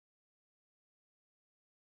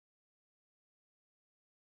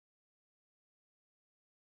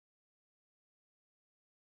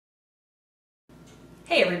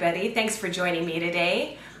Hey everybody, thanks for joining me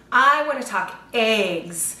today. I want to talk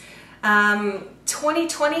eggs.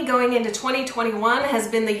 2020 going into 2021 has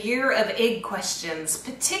been the year of egg questions,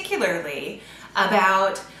 particularly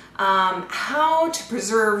about how to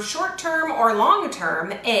preserve short-term or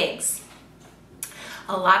long-term eggs.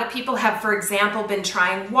 A lot of people have, for example, been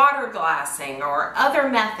trying water glassing or other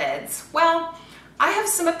methods. Well, I have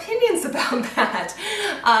some opinions about that.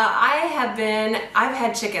 I've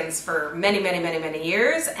had chickens for many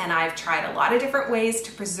years, and I've tried a lot of different ways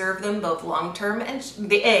to preserve them, both long-term and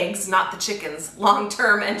the eggs, not the chickens,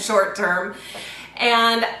 long-term and short-term.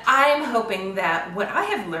 And I'm hoping that what I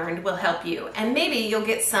have learned will help you, and maybe you'll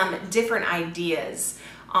get some different ideas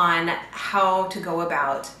on how to go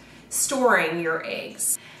about storing your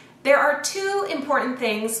eggs. There are two important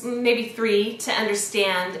things, maybe three, to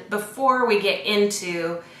understand before we get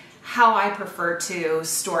into how I prefer to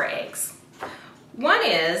store eggs. One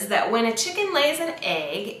is that when a chicken lays an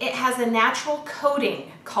egg, it has a natural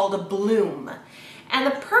coating called a bloom. And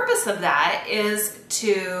the purpose of that is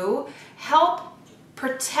to help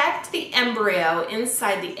protect the embryo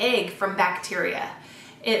inside the egg from bacteria.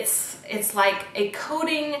 It's like a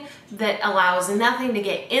coating that allows nothing to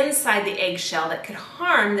get inside the eggshell that could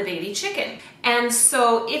harm the baby chicken. And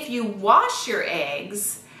so if you wash your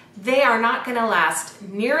eggs, they are not going to last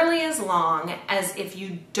nearly as long as if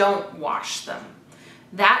you don't wash them.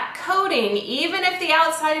 That coating, even if the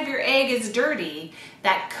outside of your egg is dirty,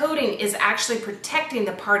 that coating is actually protecting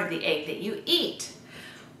the part of the egg that you eat.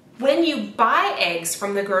 When you buy eggs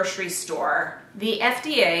from the grocery store, the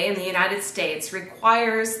FDA in the United States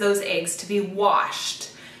requires those eggs to be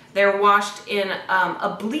washed. They're washed in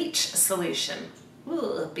a bleach solution.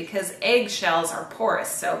 Ugh, because eggshells are porous,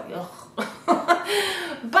 so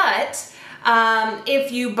But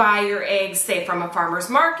if you buy your eggs, say from a farmer's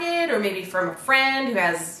market or maybe from a friend who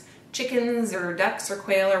has chickens or ducks or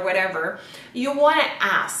quail or whatever, you want to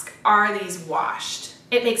ask, are these washed?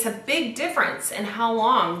 It makes a big difference in how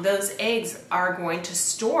long those eggs are going to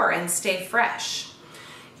store and stay fresh.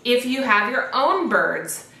 If you have your own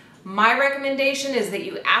birds, my recommendation is that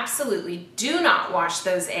you absolutely do not wash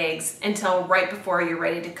those eggs until right before you're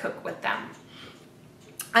ready to cook with them.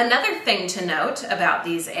 Another thing to note about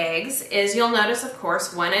these eggs is you'll notice, of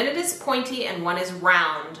course, one end is pointy and one is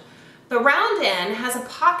round. The round end has a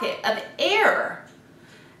pocket of air.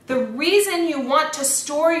 The reason you want to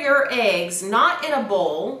store your eggs not in a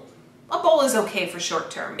bowl is okay for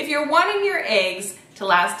short term. If you're wanting your eggs to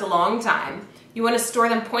last a long time, you want to store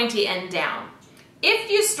them pointy end down.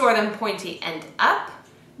 If you store them pointy end up,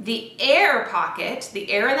 the air pocket,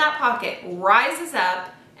 the air in that pocket rises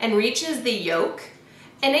up and reaches the yolk,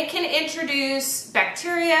 and it can introduce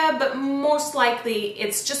bacteria, but most likely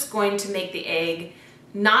it's just going to make the egg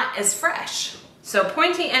not as fresh. So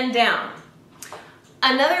pointy end down.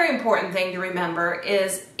 Another important thing to remember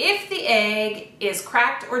is if the egg is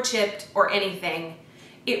cracked or chipped or anything,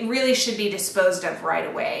 it really should be disposed of right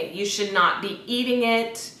away. You should not be eating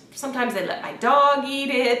it. Sometimes they let my dog eat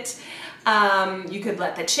it. You could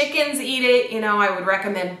let the chickens eat it. You know, I would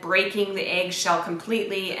recommend breaking the eggshell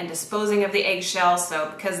completely and disposing of the eggshell,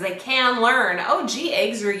 because they can learn, oh gee,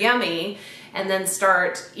 eggs are yummy, and then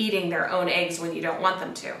start eating their own eggs when you don't want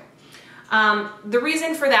them to. The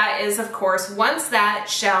reason for that is, of course, once that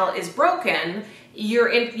shell is broken,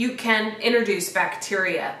 you can introduce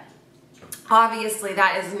bacteria. Obviously,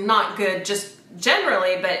 that is not good just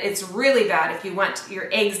generally, but it's really bad if you want your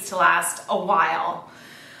eggs to last a while.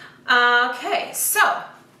 Okay, so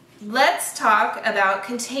let's talk about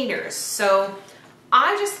containers. So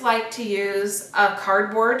I just like to use a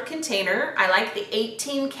cardboard container. I like the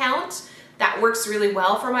 18 count. That works really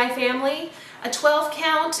well for my family. A 12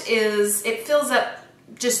 count it fills up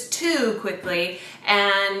just too quickly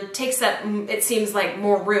and takes up, it seems like,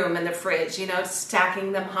 more room in the fridge, you know,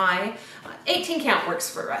 stacking them high. 18 count works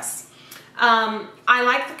for us. I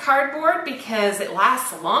like the cardboard because it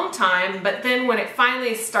lasts a long time, but then when it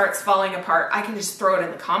finally starts falling apart, I can just throw it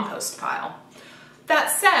in the compost pile.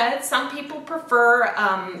 That said, some people prefer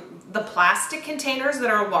the plastic containers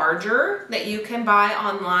that are larger that you can buy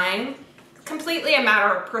online. Completely a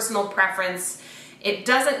matter of personal preference. It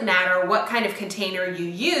doesn't matter what kind of container you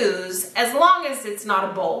use as long as it's not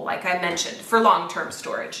a bowl, like I mentioned, for long-term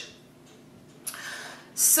storage.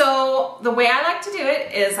 So the way I like to do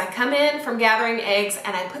it is I come in from gathering eggs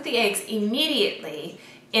and I put the eggs immediately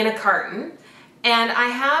in a carton, and I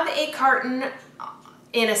have a carton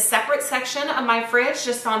in a separate section of my fridge,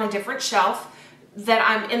 just on a different shelf, that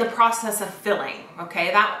I'm in the process of filling.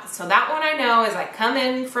 Okay, so that one I know is I come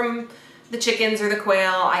in from the chickens or the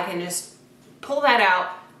quail, I can just pull that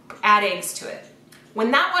out, add eggs to it.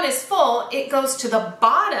 When that one is full, it goes to the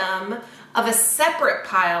bottom of a separate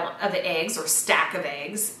pile of eggs or stack of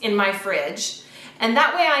eggs in my fridge. And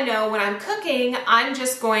that way I know when I'm cooking, I'm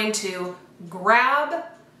just going to grab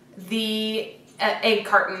the egg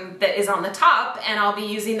carton that is on the top, and I'll be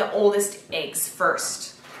using the oldest eggs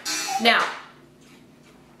first. Now,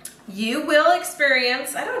 you will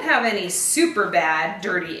experience, I don't have any super bad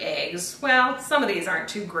dirty eggs. Well, some of these aren't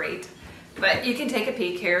too great, but you can take a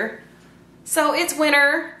peek here. So it's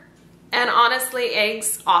winter, and honestly,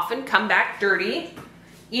 eggs often come back dirty,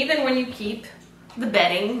 even when you keep the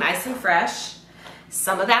bedding nice and fresh.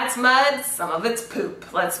 Some of that's mud, some of it's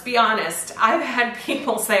poop. Let's be honest. I've had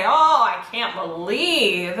people say, oh, I can't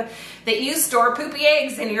believe that you store poopy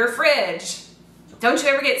eggs in your fridge. Don't you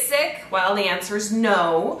ever get sick? Well, the answer is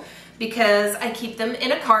no, because I keep them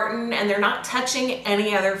in a carton and they're not touching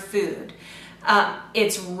any other food.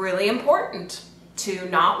 It's really important to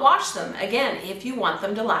not wash them, again, if you want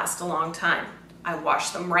them to last a long time. I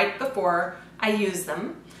wash them right before I use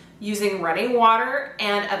them, using running water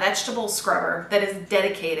and a vegetable scrubber that is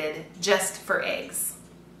dedicated just for eggs.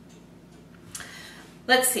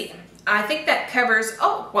 Let's see, I think that covers,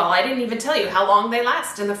 oh, well, I didn't even tell you how long they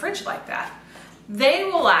last in the fridge like that. They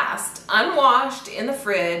will last unwashed in the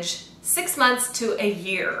fridge 6 months to a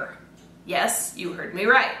year. Yes, you heard me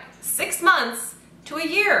right, 6 months to a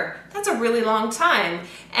year. That's a really long time.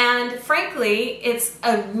 And frankly, it's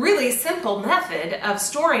a really simple method of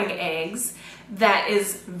storing eggs that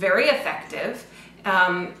is very effective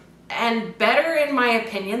and better, in my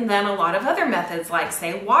opinion, than a lot of other methods like,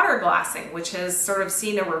 say, water glassing, which has sort of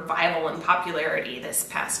seen a revival in popularity this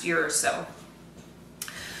past year or so.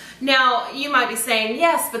 Now, you might be saying,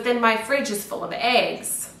 yes, but then my fridge is full of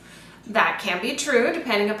eggs. That can be true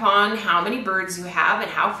depending upon how many birds you have and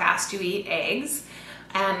how fast you eat eggs,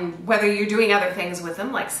 and whether you're doing other things with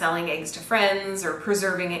them, like selling eggs to friends or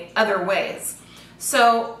preserving it other ways.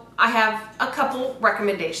 So I have a couple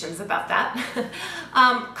recommendations about that.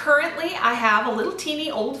 Currently, I have a little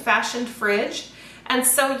teeny old-fashioned fridge, and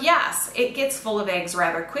so yes, it gets full of eggs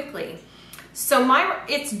rather quickly. So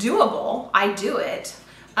it's doable, I do it,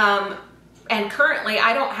 and currently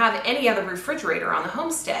I don't have any other refrigerator on the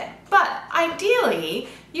homestead, but ideally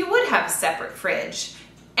you would have a separate fridge.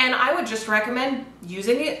 And I would just recommend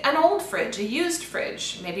using an old fridge, a used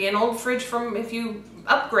fridge, maybe an old fridge from if you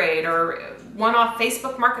upgrade, or one off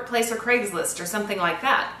Facebook Marketplace or Craigslist or something like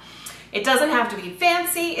that. It doesn't have to be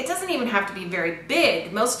fancy. It doesn't even have to be very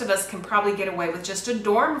big. Most of us can probably get away with just a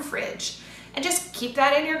dorm fridge, and just keep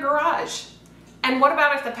that in your garage. And what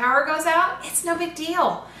about if the power goes out? It's no big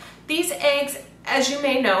deal. These eggs, as you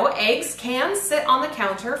may know, eggs can sit on the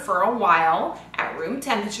counter for a while at room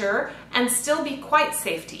temperature and still be quite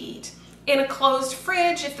safe to eat. In a closed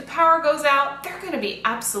fridge, if the power goes out, they're going to be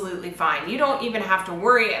absolutely fine. You don't even have to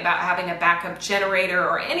worry about having a backup generator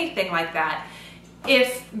or anything like that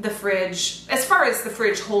if the fridge, as far as the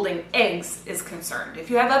fridge holding eggs is concerned. If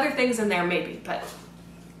you have other things in there, maybe, but.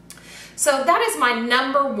 So that is my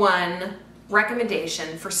 #1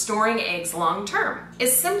 recommendation for storing eggs long term,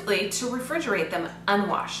 is simply to refrigerate them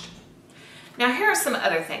unwashed. Now here are some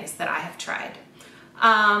other things that I have tried.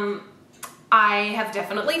 I have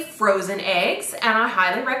definitely frozen eggs, and I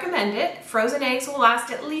highly recommend it. Frozen eggs will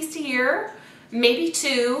last at least a year, maybe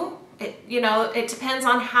 2. It depends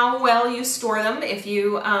on how well you store them. If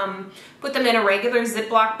you put them in a regular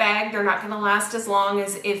Ziploc bag, they're not going to last as long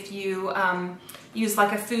as if you use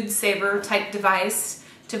like a food saver type device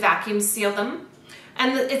to vacuum seal them.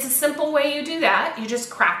 And it's a simple way you do that. You just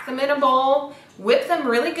crack them in a bowl, whip them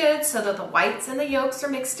really good so that the whites and the yolks are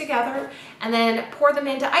mixed together, and then pour them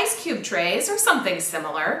into ice cube trays or something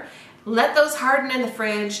similar. Let those harden in the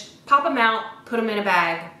fridge, pop them out, put them in a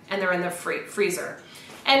bag, and they're in the freezer.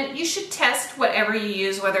 And you should test whatever you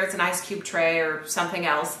use, whether it's an ice cube tray or something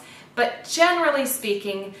else. But generally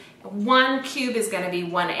speaking, 1 cube is going to be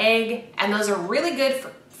 1 egg, and those are really good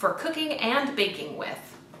for cooking and baking with.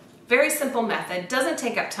 Very simple method, doesn't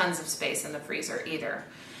take up tons of space in the freezer either.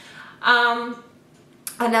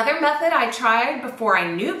 Another method I tried before I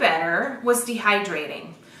knew better was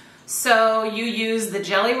dehydrating. So you use the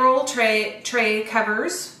jelly roll tray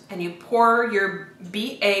covers, and you pour your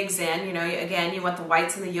beat eggs in. Again, you want the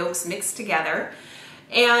whites and the yolks mixed together,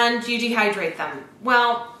 and you dehydrate them.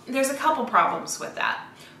 Well, there's a couple problems with that.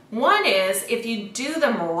 One is, if you do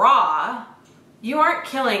them raw, you aren't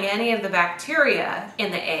killing any of the bacteria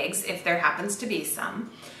in the eggs, if there happens to be some,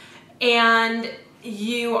 and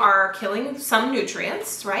you are killing some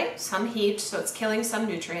nutrients, right? Some heat, so it's killing some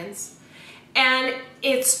nutrients. And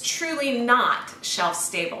it's truly not shelf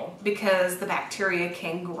stable because the bacteria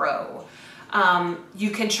can grow. You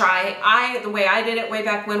can try, the way I did it way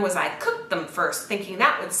back when was I cooked them first, thinking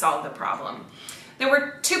that would solve the problem. There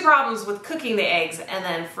were two problems with cooking the eggs and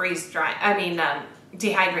then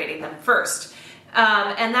dehydrating them first.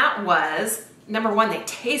 And that was, number one, they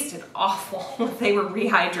tasted awful if they were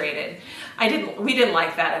rehydrated. We didn't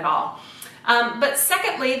like that at all. But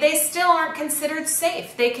secondly, they still aren't considered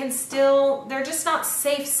safe. They're just not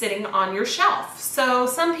safe sitting on your shelf. So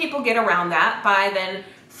some people get around that by then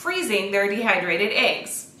freezing their dehydrated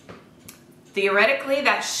eggs. Theoretically,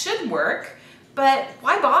 that should work, but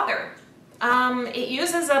why bother? It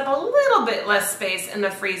uses up a little bit less space in the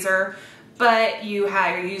freezer, but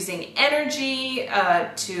you're using energy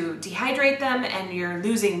to dehydrate them, and you're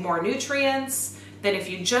losing more nutrients than if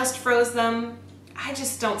you just froze them. I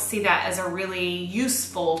just don't see that as a really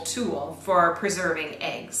useful tool for preserving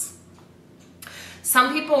eggs.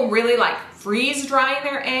 Some people really like freeze drying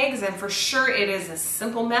their eggs, and for sure it is a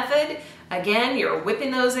simple method. Again, you're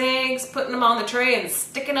whipping those eggs, putting them on the tray and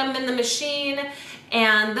sticking them in the machine,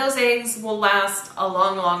 and those eggs will last a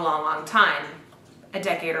long, long, long, long time, a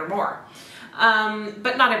decade or more.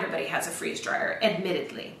 But not everybody has a freeze dryer,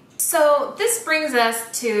 admittedly. So this brings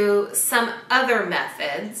us to some other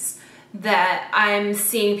methods that I'm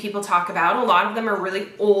seeing people talk about. A lot of them are really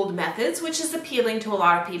old methods, which is appealing to a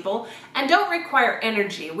lot of people, and don't require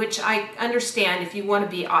energy, which I understand. If you want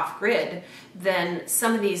to be off-grid, then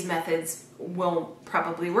some of these methods will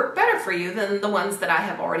probably work better for you than the ones that I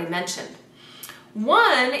have already mentioned.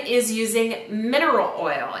 One is using mineral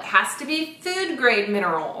oil. It has to be food-grade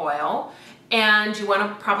mineral oil, and you want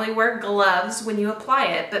to probably wear gloves when you apply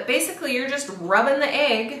it, but basically you're just rubbing the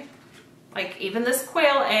egg, like even this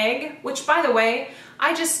quail egg, which by the way,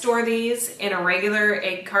 I just store these in a regular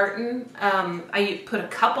egg carton. I put a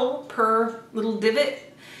couple per little divot.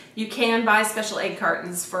 You can buy special egg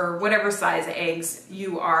cartons for whatever size eggs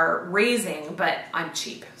you are raising, but I'm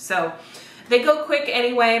cheap. So they go quick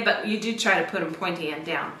anyway, but you do try to put them pointy end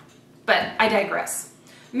down. But I digress.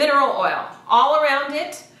 Mineral oil all around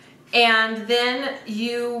it, and then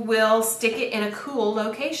you will stick it in a cool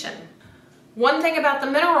location. One thing about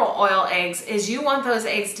the mineral oil eggs is you want those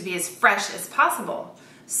eggs to be as fresh as possible.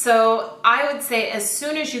 So I would say as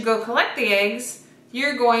soon as you go collect the eggs,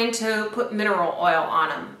 you're going to put mineral oil on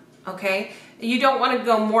them, okay? You don't want to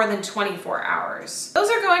go more than 24 hours. Those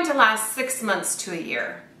are going to last 6 months to a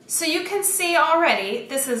year. So you can see already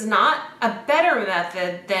this is not a better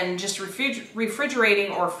method than just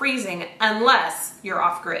refrigerating or freezing unless you're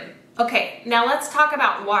off-grid. Okay, now let's talk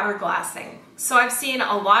about water glassing. So I've seen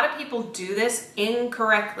a lot of people do this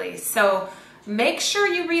incorrectly, so make sure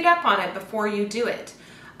you read up on it before you do it.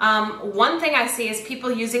 One thing I see is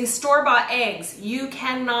people using store-bought eggs. You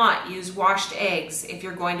cannot use washed eggs if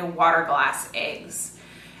you're going to water glass eggs.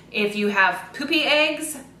 If you have poopy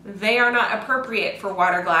eggs, they are not appropriate for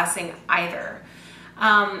water glassing either.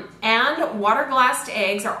 And water glassed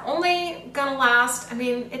eggs are only gonna last,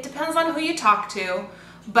 it depends on who you talk to,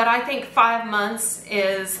 but I think 5 months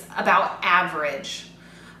is about average.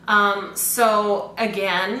 So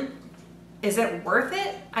again, is it worth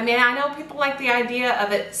it? I know people like the idea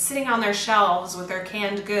of it sitting on their shelves with their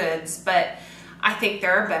canned goods, but I think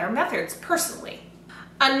there are better methods personally.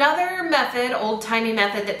 Another method, old-timey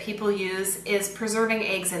method that people use is preserving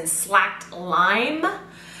eggs in slacked lime.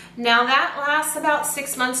 Now that lasts about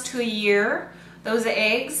 6 months to a year, those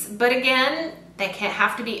eggs, but again, they can't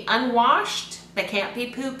have to be unwashed. They can't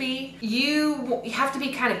be poopy. You have to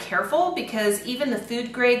be kind of careful because even the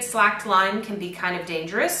food grade slacked lime can be kind of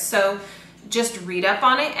dangerous. So just read up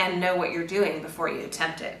on it and know what you're doing before you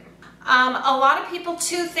attempt it. A lot of people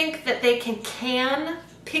too think that they can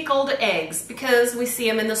pickled eggs because we see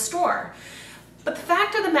them in the store. But the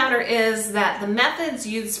fact of the matter is that the methods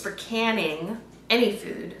used for canning any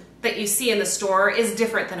food that you see in the store is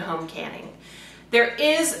different than home canning. There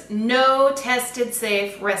is no tested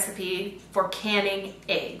safe recipe for canning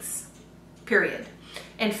eggs, period.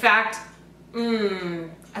 In fact,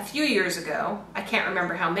 a few years ago, I can't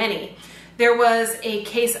remember how many, there was a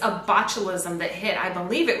case of botulism that hit, I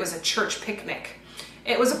believe it was a church picnic.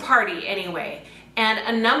 It was a party anyway, and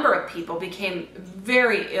a number of people became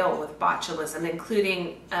very ill with botulism,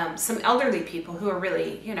 including some elderly people who are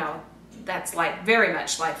really, that's like very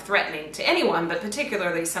much life-threatening to anyone, but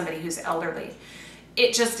particularly somebody who's elderly.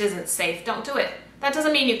 It just isn't safe. Don't do it. That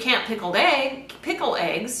doesn't mean you can't pickle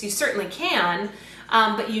eggs. You certainly can,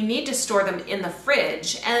 but you need to store them in the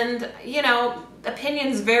fridge. And,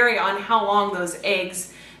 opinions vary on how long those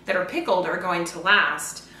eggs that are pickled are going to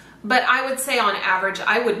last. But I would say on average,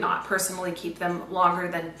 I would not personally keep them longer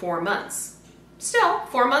than 4 months. Still,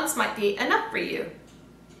 4 months might be enough for you.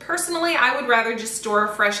 Personally, I would rather just store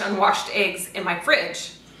fresh unwashed eggs in my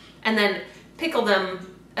fridge and then pickle them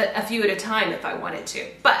a few at a time if I wanted to.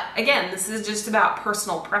 But again, this is just about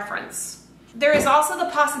personal preference. There is also the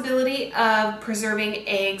possibility of preserving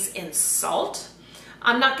eggs in salt.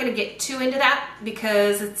 I'm not going to get too into that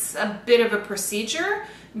because it's a bit of a procedure,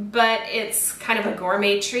 but it's kind of a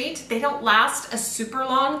gourmet treat. They don't last a super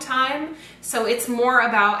long time, so it's more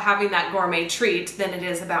about having that gourmet treat than it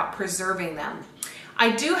is about preserving them. I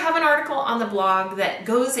do have an article on the blog that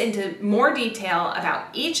goes into more detail about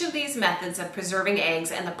each of these methods of preserving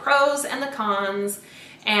eggs and the pros and the cons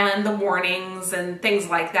and the warnings and things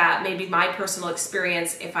like that, maybe my personal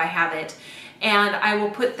experience if I have it, and I will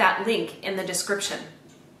put that link in the description.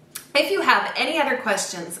 If you have any other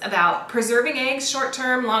questions about preserving eggs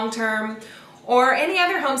short-term, long-term, or any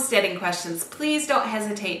other homesteading questions, please don't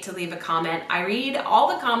hesitate to leave a comment. I read all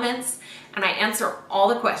the comments and I answer all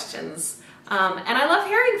the questions. And I love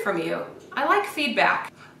hearing from you. I like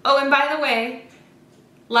feedback. Oh, and by the way,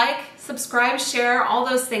 like, subscribe, share, all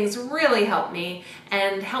those things really help me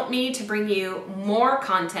and help me to bring you more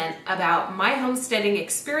content about my homesteading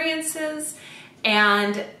experiences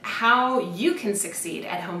and how you can succeed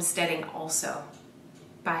at homesteading also.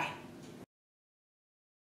 Bye.